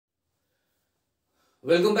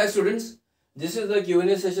Welcome back, students. This is the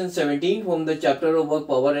Q&A session 17 from the chapter of work,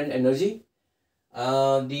 power and energy.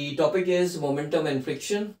 The topic is momentum and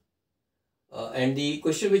friction. And the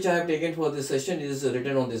question which I have taken for this session is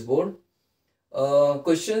written on this board.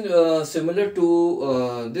 Question similar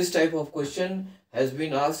to this type of question has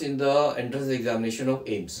been asked in the entrance examination of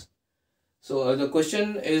AIMS. So the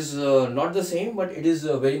question is not the same, but it is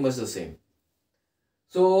very much the same.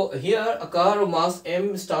 So here a car of mass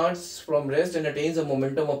m starts from rest and attains a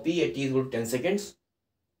momentum of p at t is equal to 10 seconds.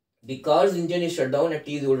 The car's engine is shut down at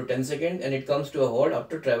t is equal to 10 seconds and it comes to a halt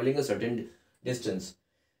after traveling a certain distance.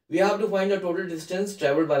 We have to find the total distance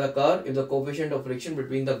traveled by the car if the coefficient of friction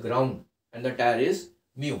between the ground and the tire is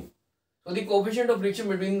mu. So the coefficient of friction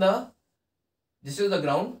between this is the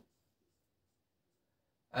ground,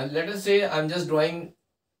 and let us say I'm just drawing,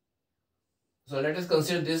 so let us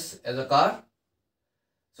consider this as a car.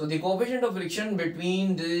 So the coefficient of friction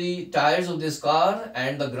between the tires of this car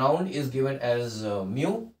and the ground is given as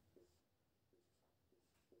mu.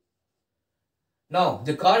 Now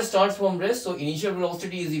the car starts from rest, so initial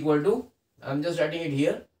velocity is equal to, I'm just writing it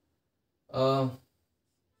here,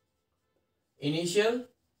 initial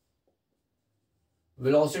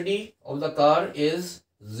velocity of the car is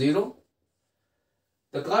 0.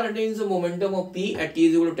 The car attains a momentum of p at t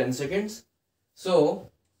is equal to 10 seconds. So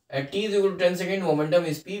at t is equal to 10 seconds, momentum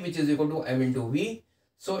is p, which is equal to m into v.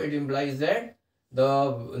 So it implies that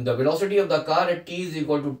the velocity of the car at t is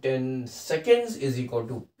equal to 10 seconds is equal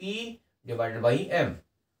to p divided by m.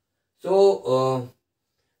 So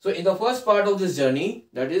in the first part of this journey,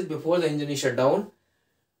 that is before the engine is shut down,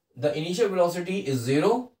 the initial velocity is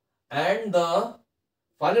 0 and the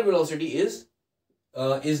final velocity is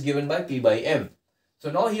given by p by m.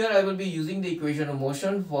 So now here I will be using the equation of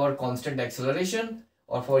motion for constant acceleration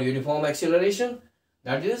or for uniform acceleration,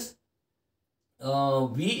 that is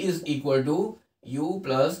v is equal to u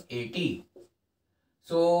plus at.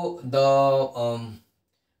 So the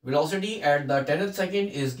velocity at the 10th second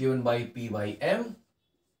is given by p by m.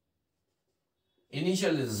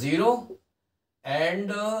 Initial is 0 and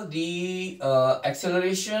the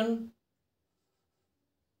acceleration,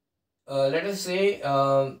 let us say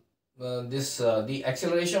the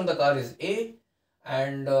acceleration of the car is a,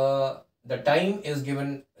 and the time is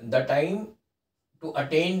given, the time to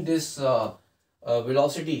attain this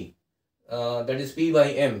velocity, that is p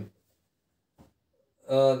by m,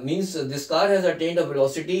 means this car has attained a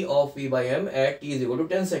velocity of p by m at t is equal to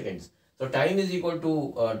 10 seconds. So time is equal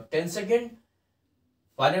to 10 seconds.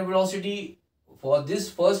 Final velocity for this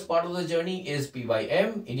first part of the journey is p by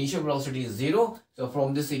m. Initial velocity is 0. So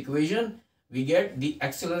from this equation we get the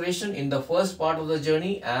acceleration in the first part of the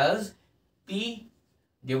journey as p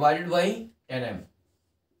divided by 10m.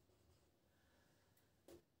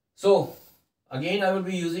 So again I will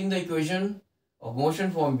be using the equation of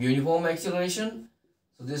motion for uniform acceleration.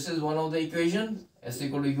 So this is one of the equations, s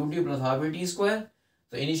equal to ut plus half at square.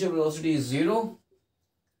 The initial velocity is 0.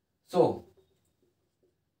 So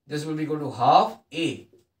this will be equal to half a.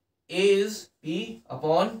 A is p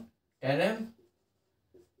upon 10m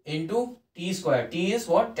into t square. T is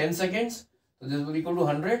what? 10 seconds. So this will be equal to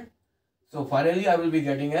 100. So finally I will be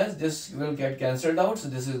getting as, this will get cancelled out. So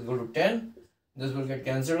this is equal to 10. This will get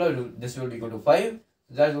cancelled out. This will be equal to 5.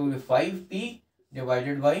 So that will be 5p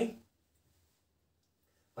divided by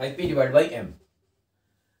m.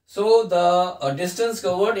 So the distance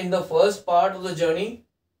covered in the first part of the journey,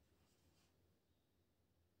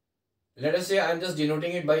 let us say I am just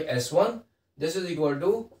denoting it by S1. This is equal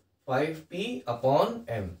to 5p upon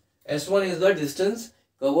m. S1 is the distance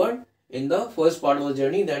covered in the first part of the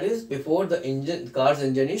journey, that is before the car's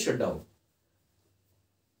engine is shut down.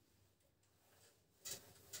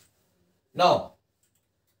 Now,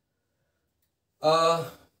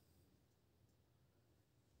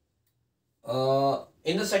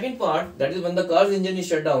 in the second part, that is when the car's engine is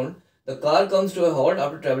shut down, the car comes to a halt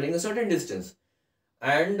after traveling a certain distance.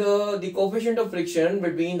 And the coefficient of friction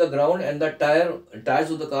between the ground and the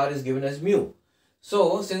tires of the car is given as mu.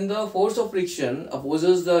 So since the force of friction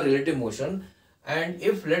opposes the relative motion, and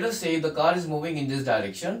if let us say the car is moving in this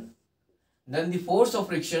direction, then the force of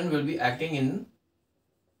friction will be acting in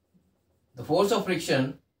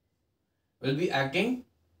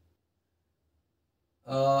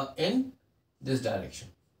in this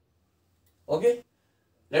direction. Okay,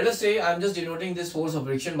 let us say I am just denoting this force of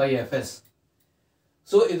friction by Fs.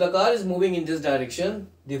 So if the car is moving in this direction,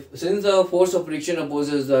 since the force of friction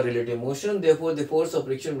opposes the relative motion, therefore the force of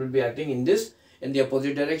friction will be acting in the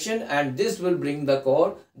opposite direction, and this will bring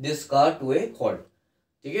this car to a halt.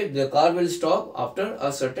 Okay, the car will stop after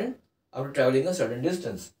traveling a certain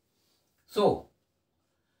distance. So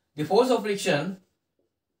the force of friction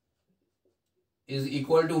is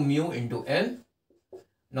equal to mu into n.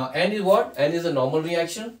 Now n is what? N is a normal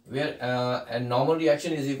reaction, where a normal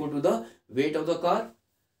reaction is equal to the weight of the car.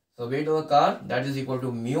 So weight of the car, that is equal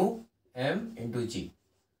to mu m into g.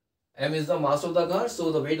 M is the mass of the car,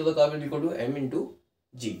 so the weight of the car will be equal to m into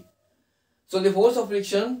g. So the force of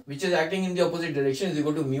friction which is acting in the opposite direction is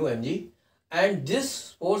equal to mu mg, and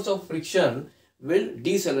this force of friction will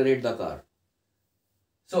decelerate the car.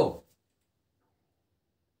 So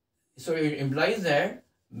it implies that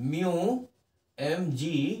mu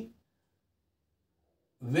mg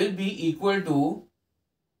will be equal to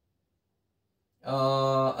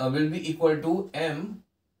m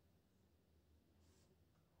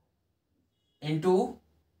into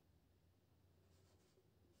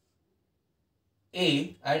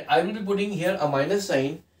a, and I will be putting here a minus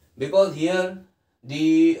sign because here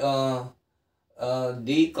the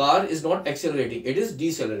car is not accelerating, it is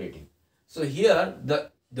decelerating. So here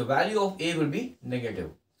the value of a will be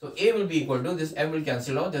negative. So a will be equal to, this m will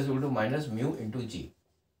cancel out, this will be equal to minus mu into g.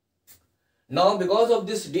 Now because of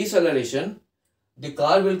this deceleration, the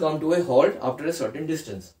car will come to a halt after a certain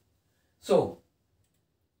distance. So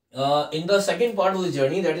in the second part of the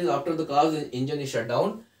journey, that is after the car's engine is shut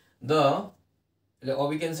down, or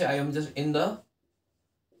we can say I am just in the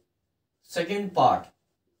second part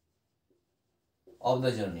of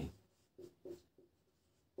the journey.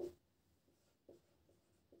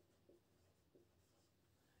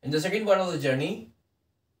 In the second part of the journey,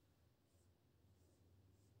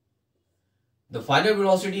 the final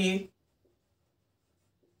velocity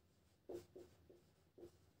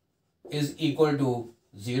is equal to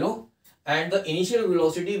 0, and the initial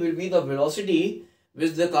velocity will be the velocity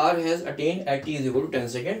which the car has attained at t is equal to 10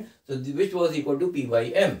 seconds, so which was equal to p by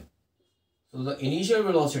m. So the initial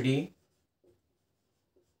velocity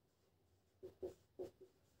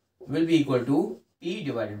will be equal to p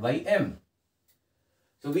divided by m.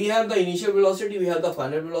 So we have the initial velocity, we have the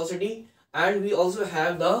final velocity, and we also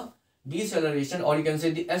have the deceleration, or you can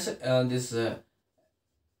say the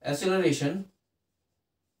acceleration,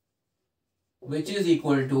 which is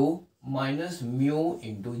equal to minus mu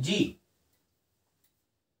into g.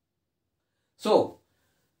 So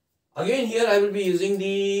again here I will be using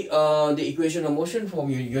the equation of motion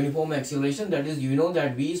from uniform acceleration, that is, you know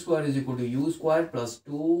that v square is equal to u square plus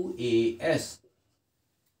 2as.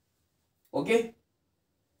 Okay,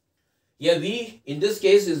 here v in this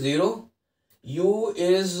case is 0, u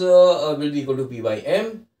is will be equal to p by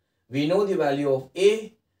m. We know the value of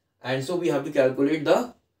a, and so we have to calculate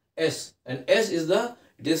the s, and s is the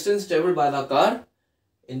distance traveled by the car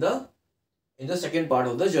in the second part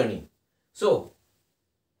of the journey. So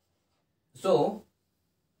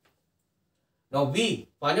now v,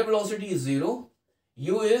 final velocity is 0,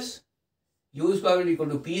 u square will be equal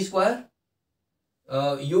to p square,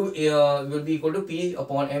 u will be equal to p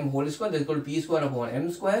upon m whole square, that is equal to p square upon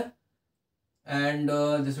m square, and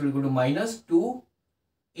this will be equal to minus 2,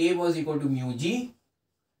 a was equal to mu g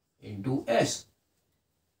into s.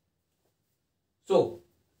 So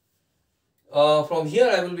from here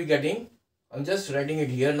I will be getting, I'm just writing it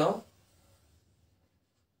here now,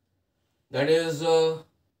 that is 2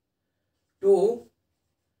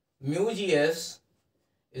 mu gs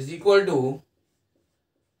is equal to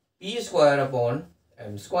p square upon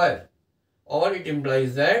m square, or it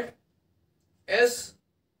implies that s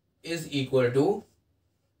is equal to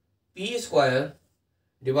p square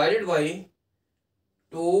divided by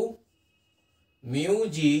 2 mu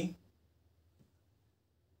g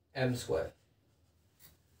m square.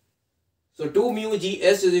 So 2 mu g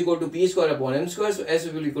s is equal to p square upon m square, so s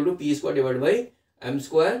will be equal to p square divided by m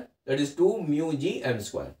square, that is 2 mu g m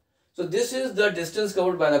square. So this is the distance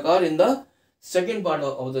covered by the car in the second part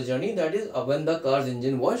of the journey, that is when the car's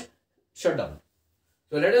engine was shut down.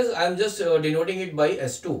 So let us, I am just denoting it by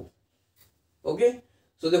S2. Okay,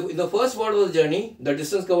 so in the first part of the journey, the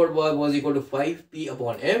distance covered was equal to 5p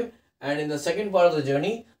upon m, and in the second part of the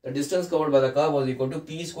journey, the distance covered by the car was equal to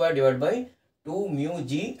p square divided by 2 mu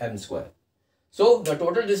g m square. So the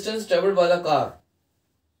total distance traveled by the car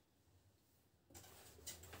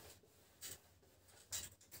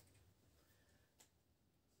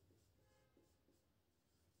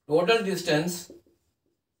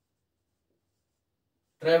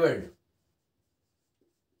traveled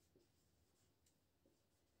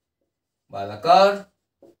by the car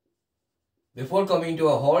before coming to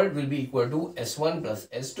a halt will be equal to S1 plus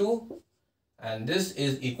S2, and this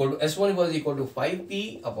is equal to, S1 was equal to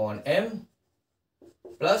 5p upon m,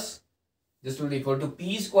 plus this will be equal to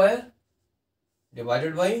p square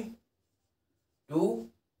divided by 2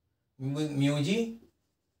 mu g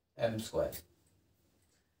m square.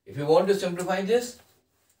 If you want to simplify this,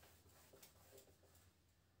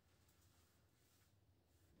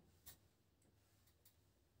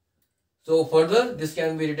 So further this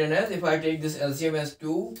can be written as, if I take this LCM as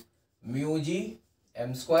 2 mu g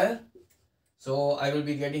m square, so I will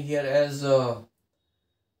be getting here as 2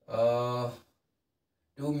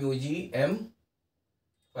 mu g m,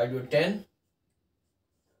 if I do 10,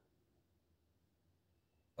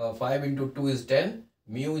 5 into 2 is 10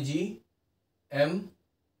 mu g m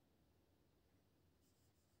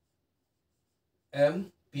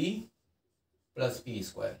p plus p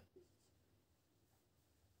square.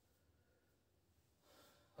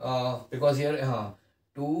 Because here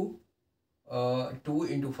 2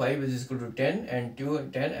 into 5 is equal to 10 and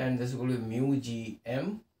 10 and this is equal to mu g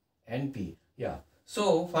m and p. Yeah.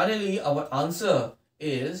 So finally our answer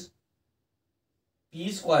is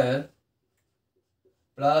p square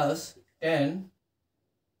plus 10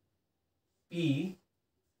 p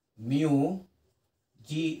mu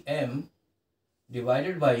g m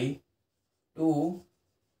divided by 2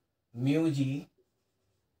 mu g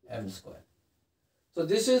m square. So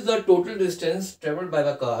this is the total distance traveled by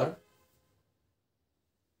the car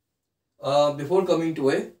before coming to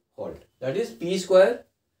a halt. That is p square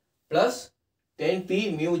plus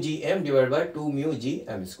 10p mu g m divided by 2 mu g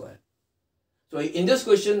m square. So in this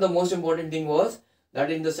question, the most important thing was that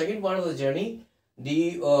in the second part of the journey,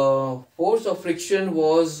 the force of friction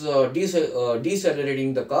was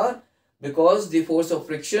decelerating the car, because the force of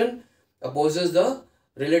friction opposes the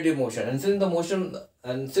relative motion.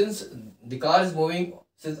 And since the car is moving,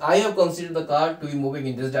 since I have considered the car to be moving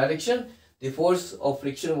in this direction, the force of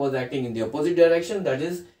friction was acting in the opposite direction, that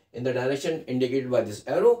is in the direction indicated by this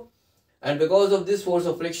arrow. And because of this force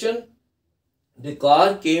of friction, the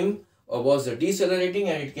car was decelerating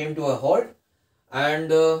and it came to a halt, and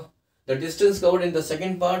the distance covered in the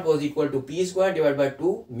second part was equal to p square divided by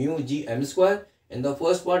 2 mu g m square. In the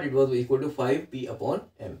first part it was equal to 5p upon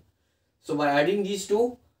m. So by adding these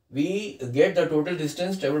two, we get the total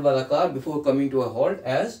distance traveled by the car before coming to a halt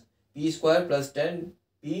as p square plus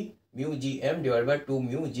 10p mu g m divided by 2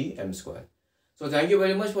 mu g m square. So thank you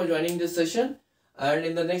very much for joining this session, and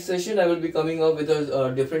in the next session I will be coming up with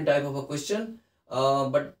a different type of a question,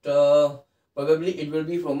 but probably it will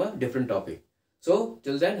be from a different topic. So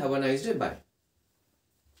till then, have a nice day. Bye.